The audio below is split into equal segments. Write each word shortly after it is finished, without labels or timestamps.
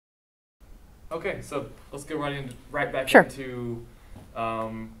Okay, so let's go right back Sure. into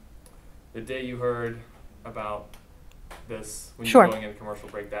the day you heard about this when you Sure. were going in commercial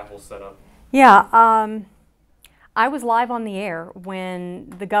break, that whole setup. Yeah, I was live on the air when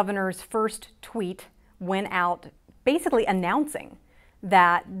the governor's first tweet went out basically announcing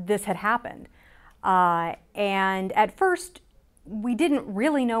that this had happened. And at first, we didn't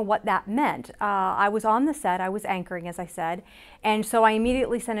really know what that meant. I was on the set, I was anchoring, as I said, and so I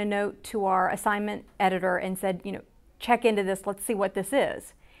immediately sent a note to our assignment editor and said, check into this, let's see what this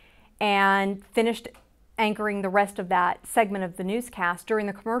is. And finished anchoring the rest of that segment of the newscast. During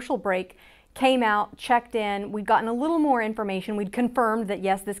the commercial break, came out, checked in, we'd gotten a little more information. We'd confirmed that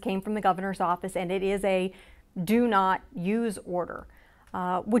yes, this came from the governor's office and it is a do not use order,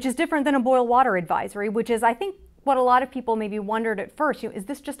 which is different than a boil water advisory, which is, I think, what a lot of people maybe wondered at first. Is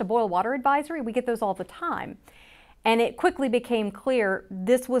this just a boil water advisory? We get those all the time. And it quickly became clear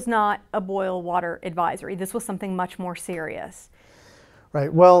this was not a boil water advisory. This was something much more serious.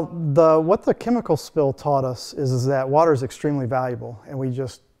 Right. Well, what the chemical spill taught us is that water is extremely valuable, and we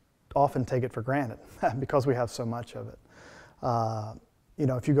just often take it for granted because we have so much of it.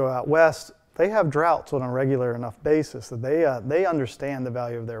 If you go out west, they have droughts on a regular enough basis that they understand the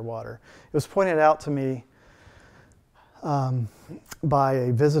value of their water. It was pointed out to me by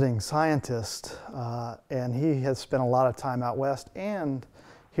a visiting scientist, and he has spent a lot of time out west and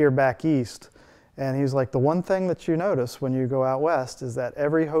here back east. And he's like, the one thing that you notice when you go out west is that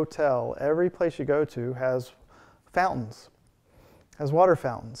every hotel, every place you go to has fountains, has water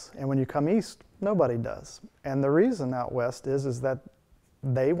fountains. And when you come east, nobody does. And the reason out west is that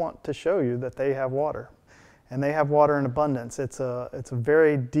they want to show you that they have water. And they have water in abundance. It's a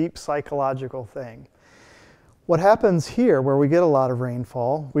very deep psychological thing. What happens here, where we get a lot of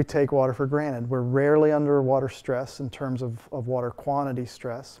rainfall, we take water for granted. We're rarely under water stress in terms of water quantity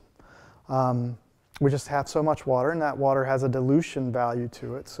stress. We just have so much water, and that water has a dilution value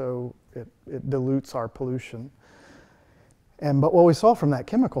to it, so it dilutes our pollution. But what we saw from that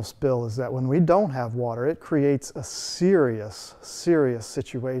chemical spill is that when we don't have water, it creates a serious, serious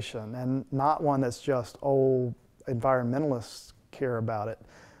situation, and not one that's just, environmentalists care about it.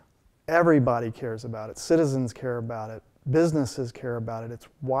 Everybody cares about it. Citizens care about it. Businesses care about it. It's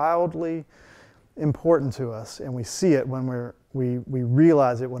wildly important to us, and we see it when we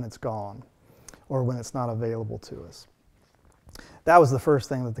realize it when it's gone or when it's not available to us. That was the first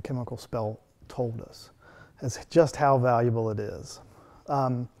thing that the chemical spill told us, is just how valuable it is.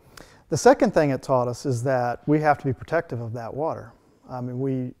 The second thing it taught us is that we have to be protective of that water. I mean,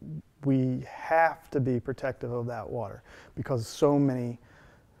 we have to be protective of that water because so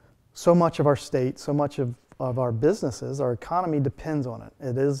much of our state, so much of our businesses, our economy depends on it.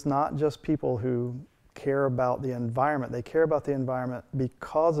 It is not just people who care about the environment. They care about the environment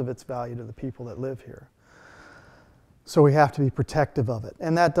because of its value to the people that live here. So we have to be protective of it.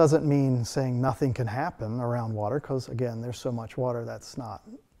 And that doesn't mean saying nothing can happen around water, because again, there's so much water that's not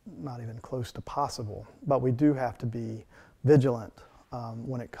even close to possible. But we do have to be vigilant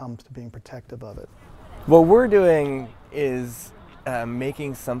when it comes to being protective of it. What we're doing is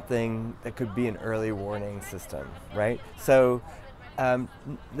making something that could be an early warning system, right? So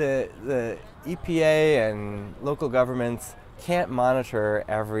the EPA and local governments can't monitor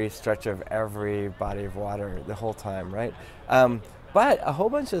every stretch of every body of water the whole time, right? But a whole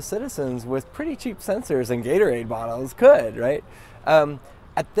bunch of citizens with pretty cheap sensors and Gatorade bottles could, right?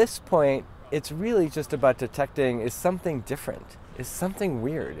 At this point, it's really just about detecting, is something different? Is something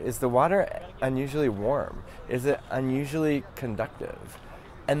weird? Is the water unusually warm? Is it unusually conductive?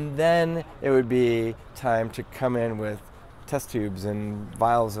 And then it would be time to come in with test tubes and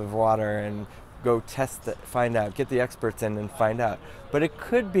vials of water and go test it, find out, get the experts in and find out. But it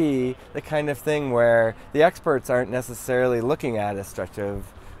could be the kind of thing where the experts aren't necessarily looking at a stretch of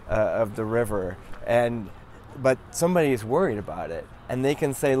the river, but somebody is worried about it. And they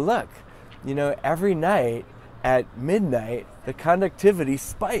can say, look, every night at midnight, the conductivity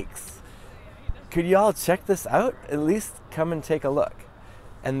spikes. Could you all check this out? At least come and take a look.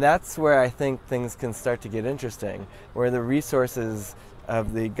 And that's where I think things can start to get interesting, where the resources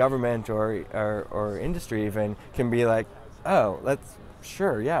of the government or industry even can be like, oh,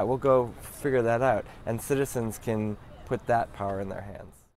 we'll go figure that out. And citizens can put that power in their hands.